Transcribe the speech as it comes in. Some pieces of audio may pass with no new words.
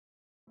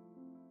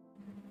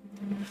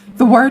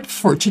The word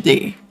for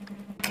today: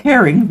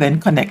 caring then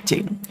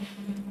connecting.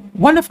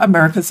 One of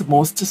America's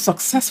most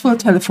successful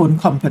telephone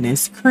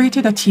companies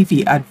created a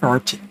TV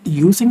advert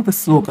using the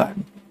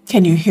slogan,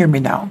 "Can you hear me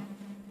now?"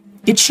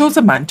 It shows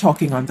a man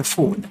talking on the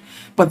phone,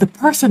 but the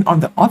person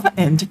on the other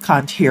end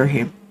can't hear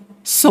him.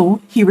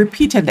 So he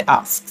repeatedly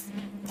asks,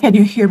 "Can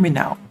you hear me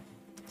now?"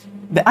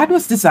 The ad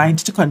was designed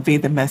to convey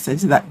the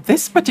message that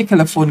this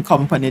particular phone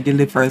company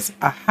delivers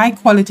a high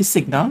quality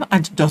signal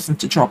and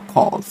doesn't drop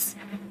calls.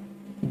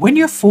 When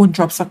your phone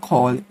drops a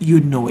call,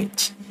 you know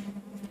it.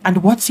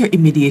 And what's your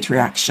immediate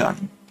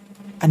reaction?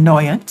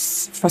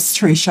 Annoyance,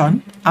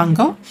 frustration,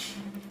 anger?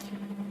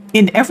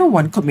 In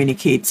Everyone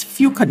Communicates,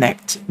 Few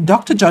Connect,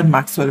 Dr. John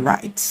Maxwell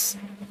writes,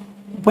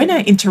 "When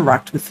I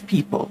interact with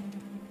people,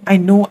 I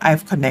know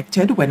I've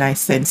connected when I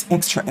sense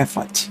extra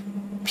effort.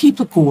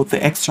 People go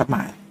the extra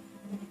mile.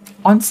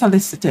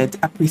 Unsolicited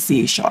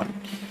appreciation.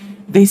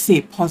 They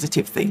say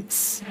positive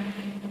things.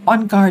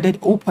 Unguarded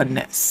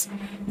openness.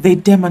 They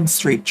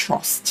demonstrate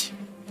trust.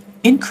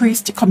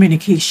 Increased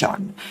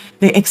communication.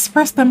 They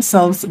express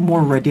themselves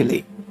more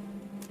readily.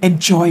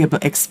 Enjoyable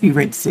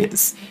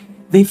experiences.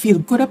 They feel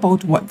good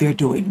about what they're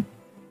doing.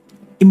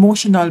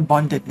 Emotional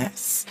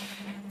bondedness.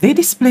 They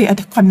display a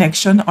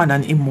connection on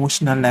an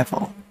emotional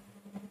level.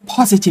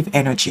 Positive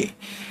energy.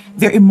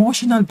 Their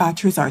emotional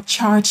batteries are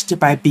charged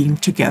by being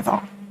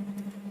together.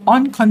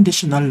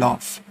 Unconditional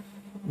love.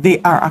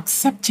 They are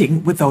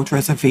accepting without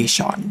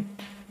reservation.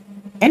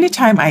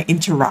 Anytime I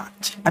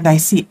interact and I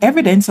see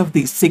evidence of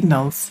these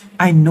signals,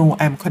 I know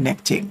I'm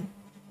connecting."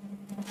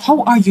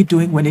 How are you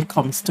doing when it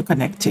comes to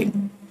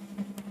connecting?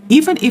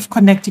 Even if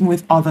connecting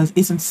with others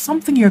isn't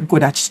something you're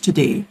good at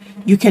today,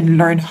 you can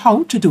learn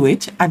how to do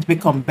it and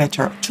become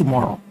better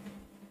tomorrow.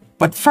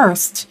 But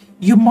first,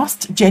 you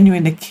must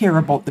genuinely care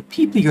about the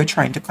people you're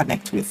trying to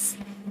connect with.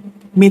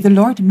 May the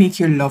Lord make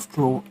your love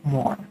grow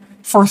more.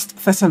 1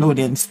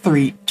 Thessalonians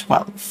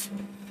 3:12.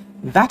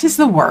 That is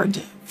the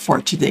word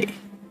for today.